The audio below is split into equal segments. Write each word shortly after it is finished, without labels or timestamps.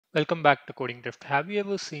Welcome back to Coding Drift. Have you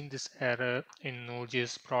ever seen this error in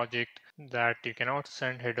Node.js project that you cannot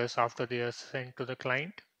send headers after they are sent to the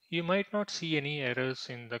client? You might not see any errors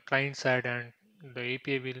in the client side and the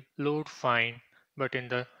API will load fine, but in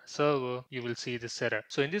the server you will see this error.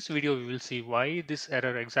 So in this video we will see why this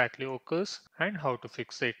error exactly occurs and how to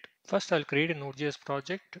fix it. First I'll create a Node.js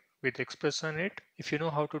project with Express on it. If you know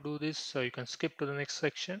how to do this, so you can skip to the next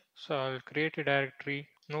section. So I'll create a directory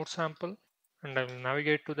node sample and I will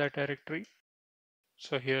navigate to that directory.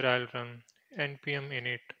 So here I'll run npm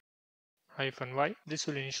init -y. This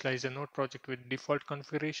will initialize a node project with default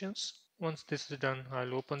configurations. Once this is done,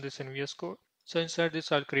 I'll open this in VS Code. So inside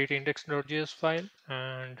this, I'll create index.js file,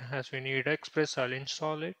 and as we need Express, I'll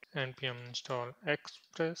install it. npm install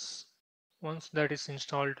Express. Once that is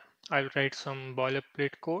installed, I'll write some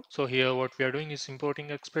boilerplate code. So here what we are doing is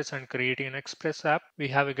importing Express and creating an Express app. We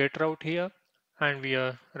have a get route here and we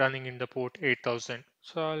are running in the port 8000.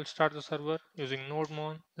 So I'll start the server using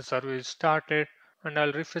nodemon. The server is started and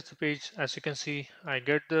I'll refresh the page. As you can see, I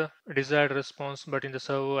get the desired response, but in the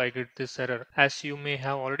server I get this error. As you may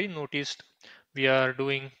have already noticed, we are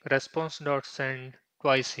doing response.send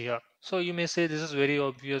twice here. So you may say this is very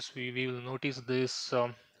obvious. We will notice this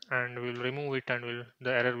and we'll remove it and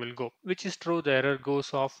the error will go, which is true. The error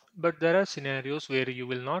goes off, but there are scenarios where you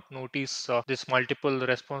will not notice this multiple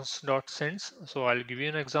response.sends. So I'll give you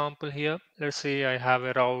an example here. Let's say I have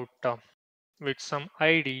a route with some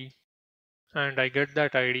ID and I get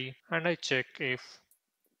that ID and I check if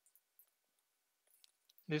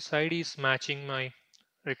this ID is matching my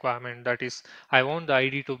requirement. That is, I want the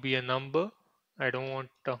ID to be a number. I don't want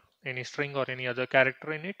any string or any other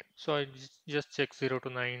character in it. So I just check 0 to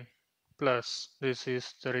 9 plus. This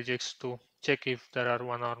is the regex to check if there are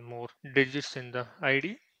one or more digits in the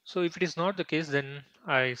ID. So if it is not the case, then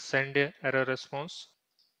I send a error response.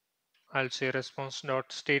 I'll say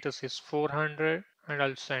response.status is 400 and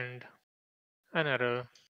I'll send an error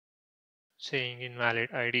saying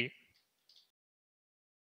invalid ID.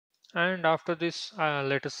 And after this,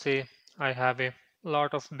 let us say I have a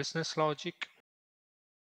lot of business logic.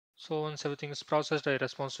 So once everything is processed, I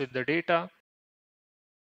respond with the data.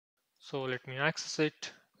 So let me access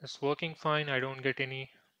it. It's working fine. I don't get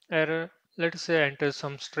any error. Let us say I enter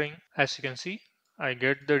some string. As you can see, I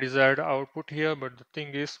get the desired output here, but the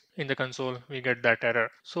thing is in the console, we get that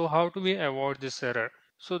error. So how do we avoid this error?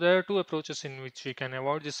 So there are two approaches in which we can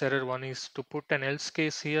avoid this error. One is to put an else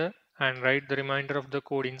case here and write the remainder of the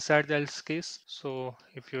code inside the else case. So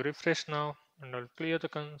if you refresh now and I'll clear the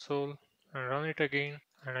console and run it again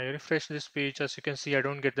and I refresh this page, as you can see I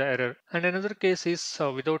don't get the error. And another case is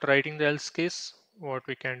without writing the else case, what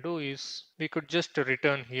we can do is we could just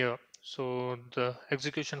return here. So the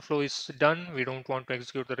execution flow is done. We don't want to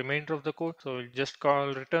execute the remainder of the code. So we'll just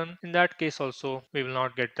call return. In that case also, we will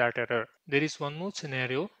not get that error. There is one more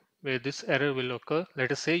scenario where this error will occur.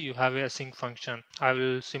 Let us say you have a async function. I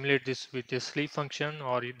will simulate this with a sleep function,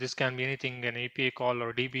 or this can be anything, an API call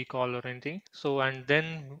or DB call or anything. So, and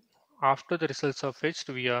then after the results are fetched,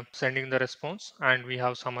 we are sending the response and we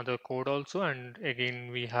have some other code also, and again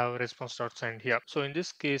we have response.send here. So in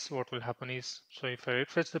this case what will happen is, so if I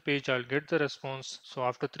refresh the page, I'll get the response. So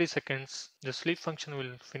after 3 seconds the sleep function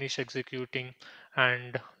will finish executing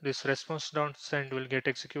and this response.send will get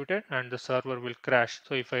executed and the server will crash.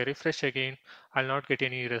 So if I refresh again, I'll not get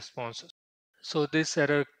any response. So this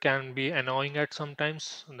error can be annoying at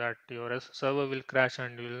sometimes, that your server will crash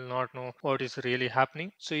and you will not know what is really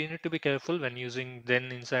happening. So you need to be careful when using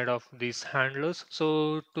then inside of these handlers.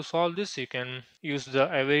 So to solve this, you can use the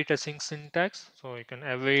await async syntax. So you can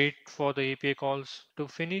await for the API calls to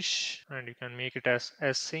finish and you can make it as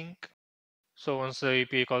async. So once the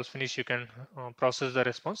API calls finish, you can process the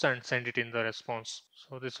response and send it in the response.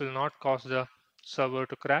 So this will not cause the server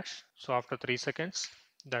to crash. So after 3 seconds,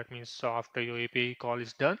 that means after your API call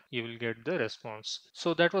is done, you will get the response.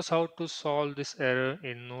 So that was how to solve this error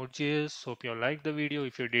in Node.js. Hope you liked the video.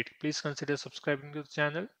 If you did, please consider subscribing to the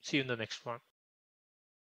channel. See you in the next one.